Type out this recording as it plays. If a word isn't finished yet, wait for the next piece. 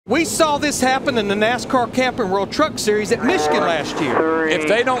We saw this happen in the NASCAR Camping World Truck Series at Michigan last year. If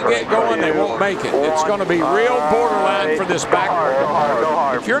they don't get going, they won't make it. It's going to be real borderline for this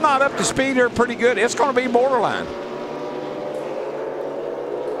back. If you're not up to speed or pretty good, it's going to be borderline.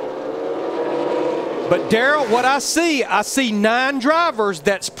 But Darrell, what I see 9 drivers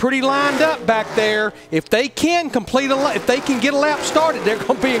that's pretty lined up back there. If they can if they can get a lap started, they're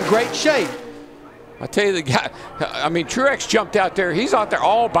going to be in great shape. I tell you, the guy, I mean, Truex jumped out there. He's out there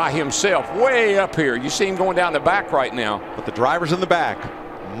all by himself, way up here. You see him going down the back right now. But the drivers in the back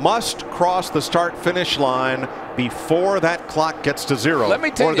must cross the start-finish line before that clock gets to 0. Let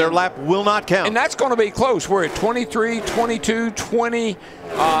me tell you, or their lap will not count. And that's going to be close. We're at 23, 22, 20.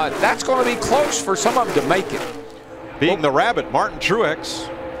 That's going to be close for some of them to make it. Being the rabbit, Martin Truex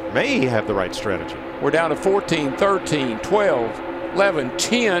may have the right strategy. We're down to 14, 13, 12, 11,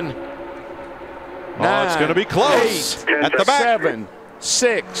 10. 9, it's going to be close. 8, at the back. 7,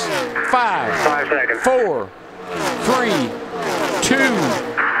 6, 5, 4, 3, 2.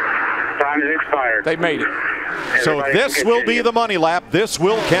 Time is expired. They made it. So this will be the money lap. This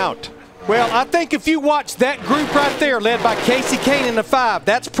will count. Well, I think if you watch that group right there, led by Casey Kane in the 5,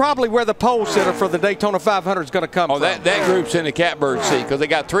 that's probably where the pole sitter for the Daytona 500 is going to come from. That group's in the catbird seat because they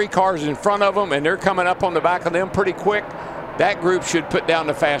got 3 cars in front of them, and they're coming up on the back of them pretty quick. That group should put down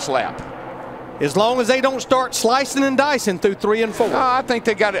the fast lap. As long as they don't start slicing and dicing through 3 and 4. I think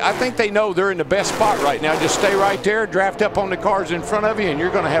they got it. I think they know they're in the best spot right now. Just stay right there, draft up on the cars in front of you, and you're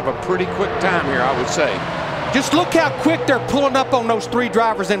going to have a pretty quick time here, I would say. Just look how quick they're pulling up on those 3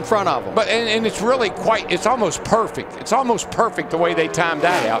 drivers in front of them. But and it's really it's almost perfect. It's almost perfect the way they timed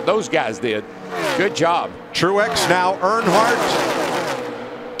that out. Those guys did. Good job. Truex now,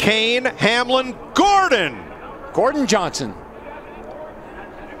 Earnhardt, Kane, Hamlin, Gordon Johnson.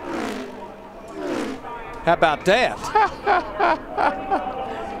 How about that?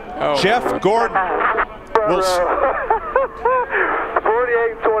 Jeff Gordon will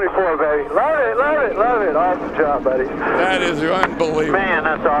 48-24, baby. Love it, love it, love it. Awesome job, buddy. That is unbelievable. Man,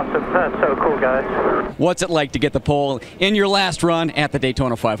 that's awesome. That's so cool, guys. What's it like to get the pole in your last run at the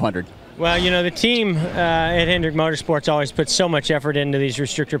Daytona 500? Well, you know, the team at Hendrick Motorsports always puts so much effort into these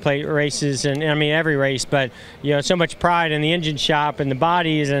restrictor plate races, and I mean every race, but you know, so much pride in the engine shop and the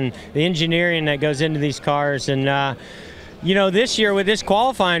bodies and the engineering that goes into these cars. And you know, this year with this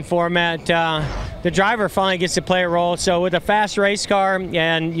qualifying format, the driver finally gets to play a role. So with a fast race car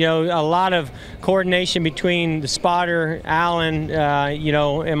and, you know, a lot of coordination between the spotter, Alan, you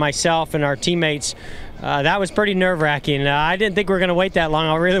know, and myself and our teammates, that was pretty nerve-wracking. I didn't think we were going to wait that long.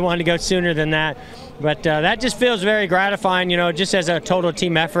 I really wanted to go sooner than that. But that just feels very gratifying, you know, just as a total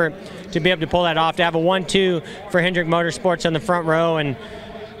team effort to be able to pull that off, to have a 1-2 for Hendrick Motorsports on the front row. And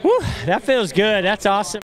whew, that feels good. That's awesome.